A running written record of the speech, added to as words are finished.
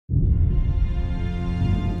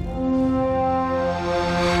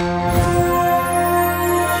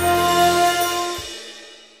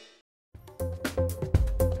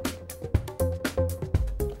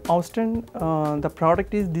Oztern, the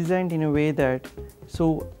product is designed in a way that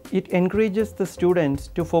it encourages the students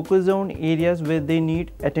to focus on areas where they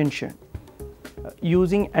need attention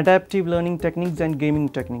using adaptive learning techniques and gaming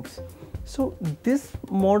techniques. So this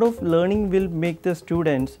mode of learning will make the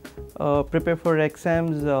students prepare for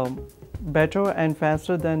exams better and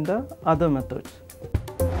faster than the other methods.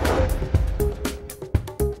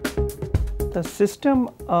 The system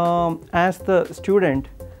asks the student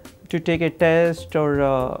to take a test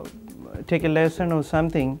or take a lesson or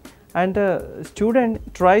something, and the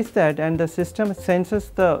student tries that, and the system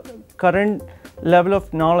senses the current level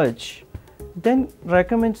of knowledge, then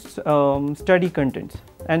recommends study contents,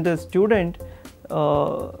 and the student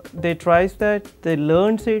they tries that, they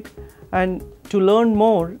learns it, and to learn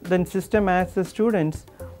more, then system asks the students,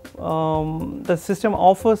 the system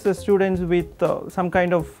offers the students with some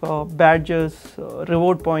kind of badges,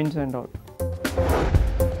 reward points and all.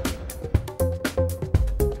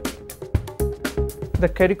 The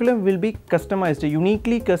curriculum will be customized,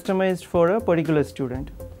 uniquely customized for a particular student.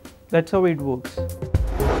 That's how it works.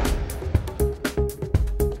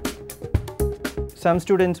 Some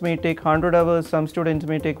students may take 100 hours, some students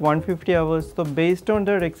may take 150 hours. So based on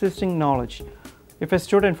their existing knowledge, if a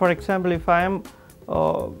student, for example, if I am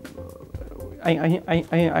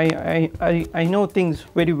I know things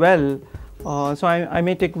very well, so I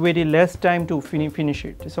may take very less time to finish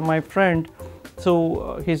it. So my friend,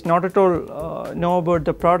 so he's not at all know about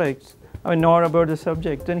the products, nor about the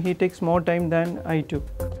subject, then he takes more time than I took.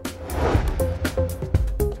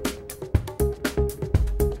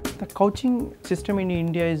 The coaching system in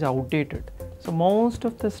India is outdated. So most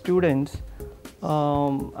of the students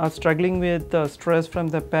are struggling with stress from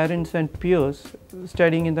the parents and peers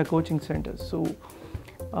studying in the coaching centers. So,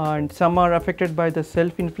 and some are affected by the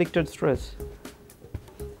self-inflicted stress.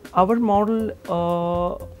 Our model,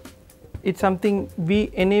 it's something we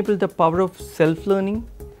enable the power of self-learning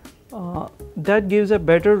that gives a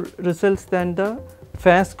better results than the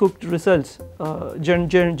fast-cooked results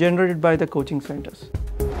generated by the coaching centers.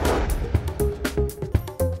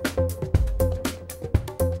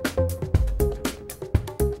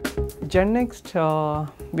 GenNext,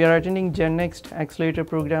 we are attending GenNext Accelerator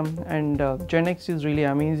program, and GenNext is really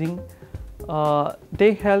amazing.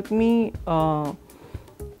 They help me to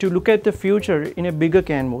look at the future in a bigger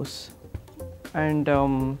canvas, and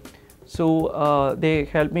so they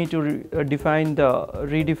help me to redefine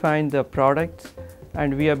the products,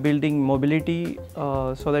 and we are building mobility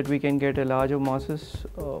so that we can get a larger masses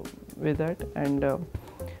with that. And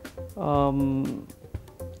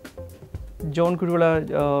John Kurula,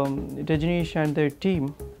 Designation and their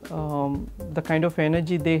team, the kind of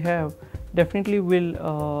energy they have definitely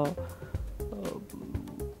will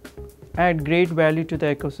add great value to the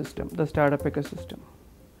ecosystem, the startup ecosystem.